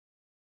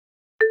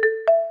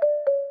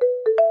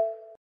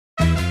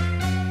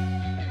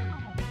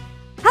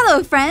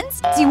Hello,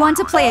 friends! Do you want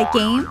to play a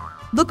game?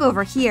 Look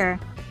over here.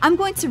 I'm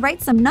going to write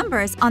some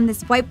numbers on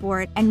this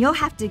whiteboard and you'll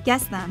have to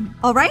guess them,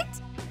 all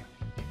right?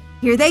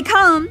 Here they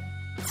come!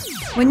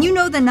 When you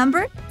know the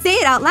number, say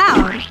it out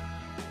loud.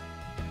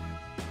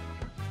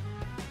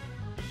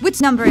 Which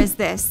number is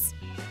this?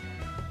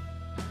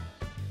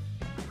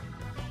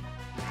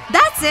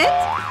 That's it!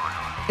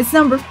 It's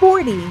number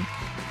 40.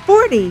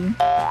 40.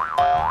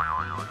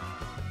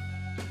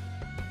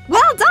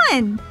 Well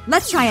done!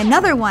 Let's try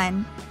another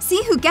one.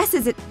 See who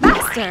guesses it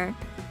faster.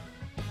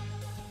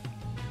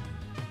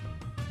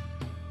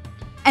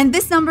 And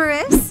this number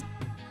is?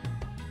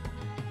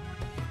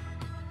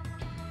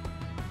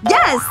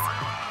 Yes!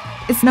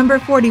 It's number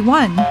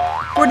 41.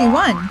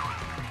 41.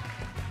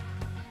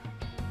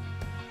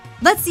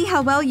 Let's see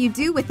how well you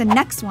do with the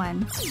next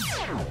one.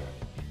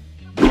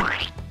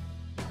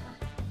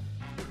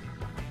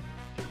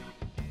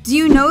 Do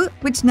you know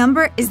which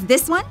number is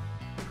this one?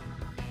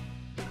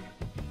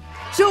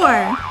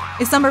 Sure!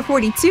 It's number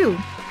 42.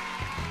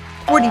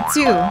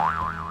 42.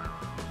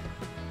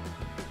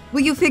 Will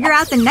you figure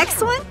out the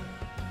next one?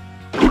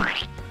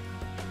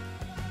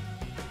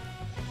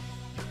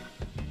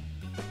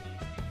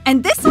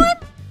 And this one?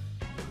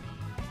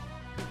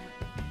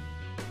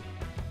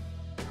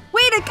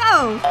 Way to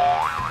go!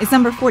 It's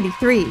number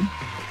 43.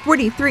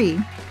 43.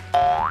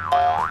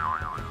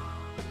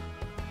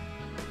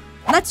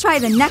 Let's try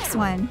the next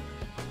one.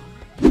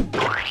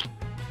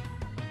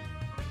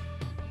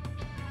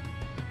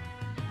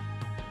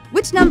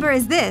 Which number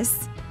is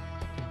this?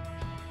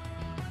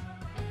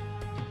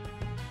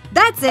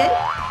 That's it!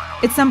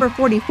 It's number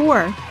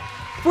 44.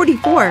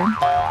 44.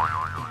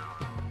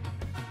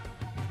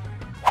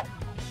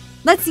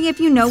 Let's see if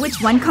you know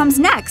which one comes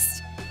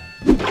next.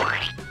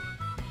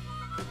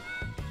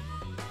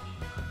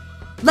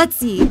 Let's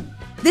see.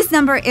 This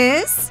number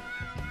is?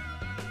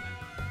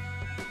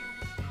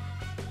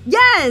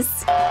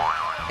 Yes!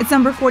 It's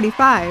number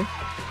 45.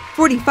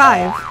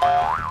 45.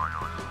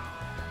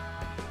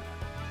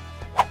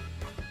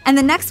 And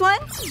the next one?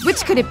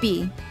 Which could it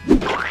be?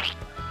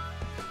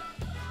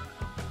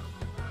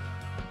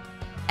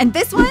 And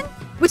this one?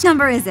 Which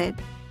number is it?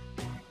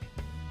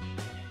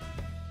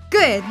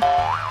 Good!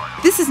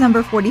 This is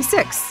number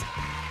 46.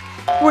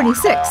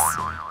 46.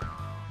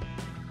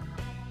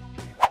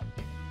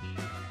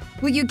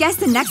 Will you guess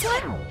the next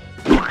one?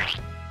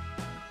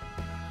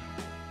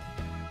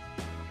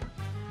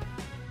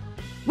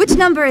 Which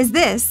number is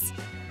this?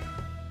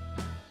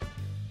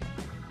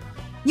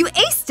 You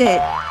aced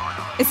it!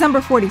 It's number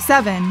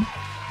 47.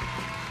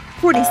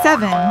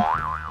 47.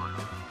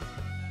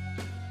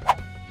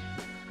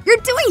 You're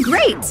doing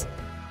great!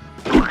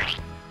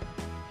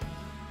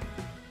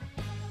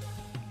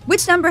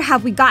 Which number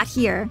have we got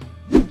here?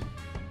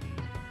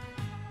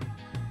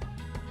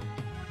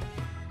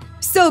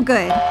 So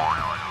good!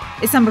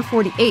 It's number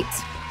 48.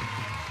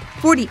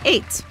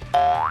 48.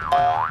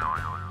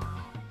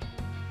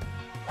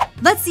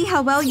 Let's see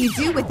how well you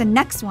do with the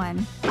next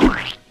one.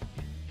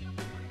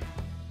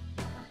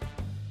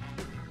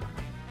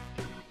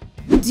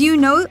 Do you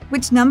know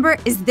which number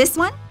is this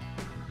one?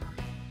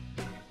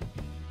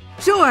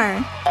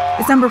 Sure!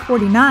 It's number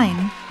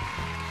 49.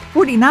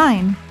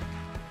 49.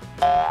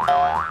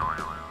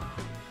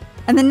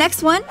 And the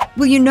next one?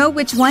 Will you know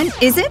which one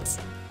is it?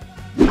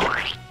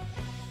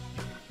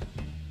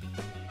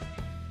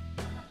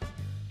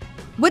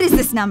 What is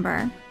this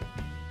number?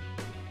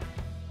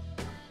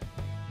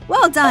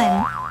 Well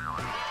done!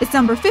 It's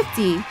number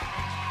 50.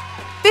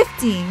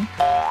 50.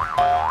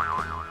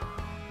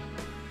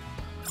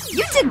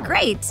 You did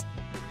great!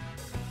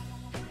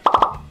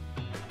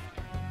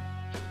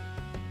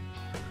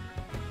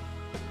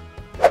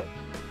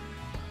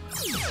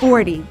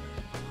 $40.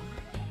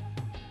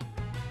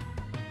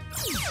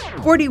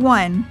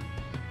 41.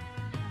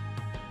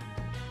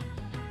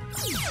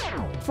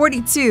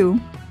 42.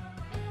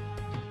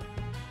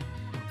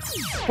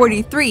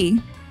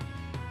 43.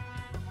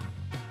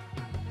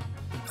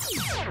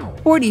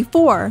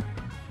 44.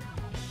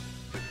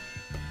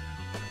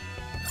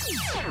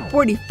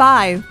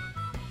 45.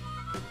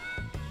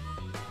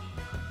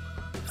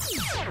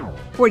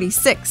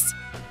 46.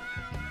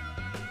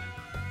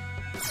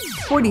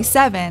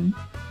 47.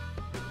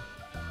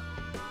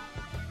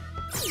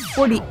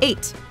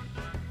 48.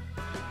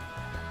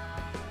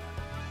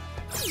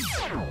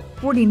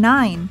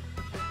 49.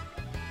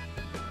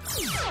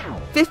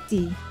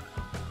 50.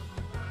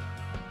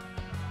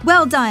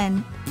 Well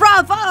done!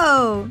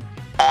 Bravo!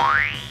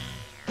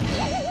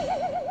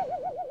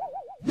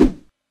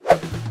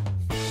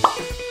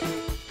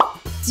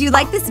 Do you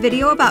like this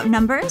video about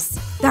numbers?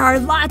 There are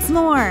lots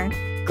more!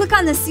 Click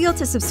on the seal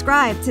to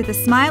subscribe to the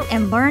Smile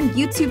and Learn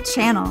YouTube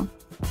channel.